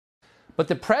But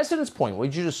the president's point,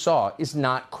 what you just saw, is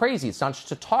not crazy. It's not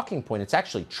just a talking point. It's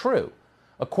actually true.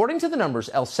 According to the numbers,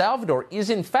 El Salvador is,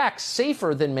 in fact,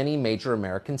 safer than many major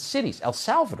American cities. El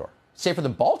Salvador, safer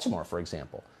than Baltimore, for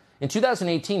example. In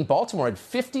 2018, Baltimore had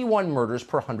 51 murders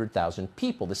per 100,000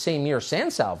 people. The same year,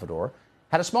 San Salvador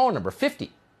had a smaller number,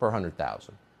 50 per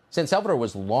 100,000. San Salvador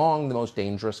was long the most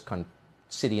dangerous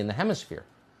city in the hemisphere.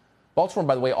 Baltimore,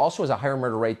 by the way, also has a higher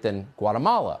murder rate than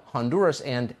Guatemala, Honduras,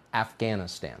 and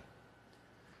Afghanistan.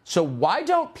 So why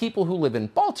don't people who live in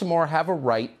Baltimore have a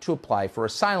right to apply for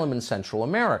asylum in Central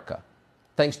America?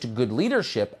 Thanks to good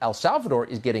leadership, El Salvador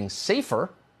is getting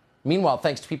safer. Meanwhile,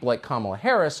 thanks to people like Kamala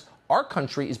Harris, our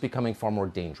country is becoming far more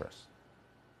dangerous.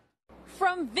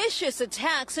 From vicious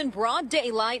attacks in broad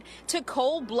daylight to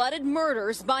cold-blooded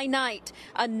murders by night,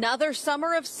 another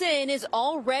summer of sin is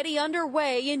already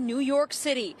underway in New York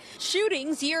City.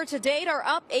 Shootings year to date are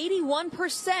up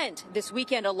 81%. This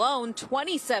weekend alone,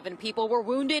 27 people were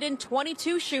wounded in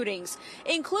 22 shootings,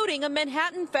 including a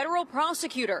Manhattan federal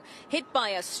prosecutor hit by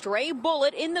a stray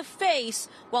bullet in the face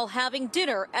while having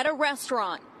dinner at a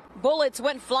restaurant. Bullets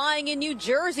went flying in New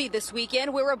Jersey this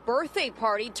weekend, where a birthday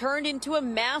party turned into a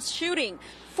mass shooting.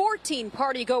 14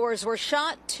 partygoers were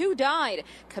shot, 2 died.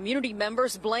 Community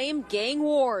members blame gang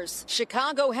wars.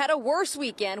 Chicago had a worse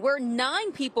weekend, where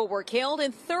 9 people were killed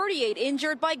and 38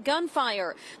 injured by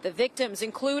gunfire. The victims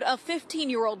include a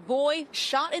 15-year-old boy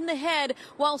shot in the head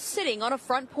while sitting on a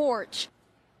front porch.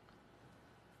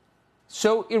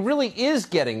 So it really is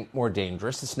getting more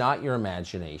dangerous. It's not your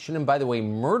imagination. And by the way,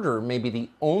 murder may be the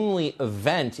only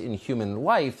event in human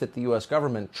life that the U.S.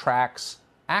 government tracks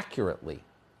accurately.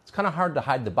 It's kind of hard to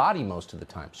hide the body most of the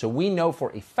time. So we know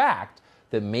for a fact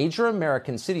that major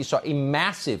American cities saw a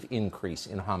massive increase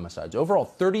in homicides, overall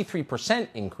 33%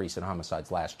 increase in homicides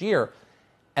last year.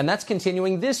 And that's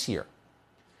continuing this year.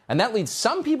 And that leads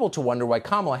some people to wonder why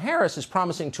Kamala Harris is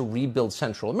promising to rebuild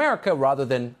Central America rather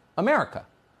than America.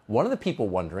 One of the people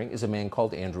wondering is a man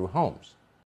called Andrew Holmes.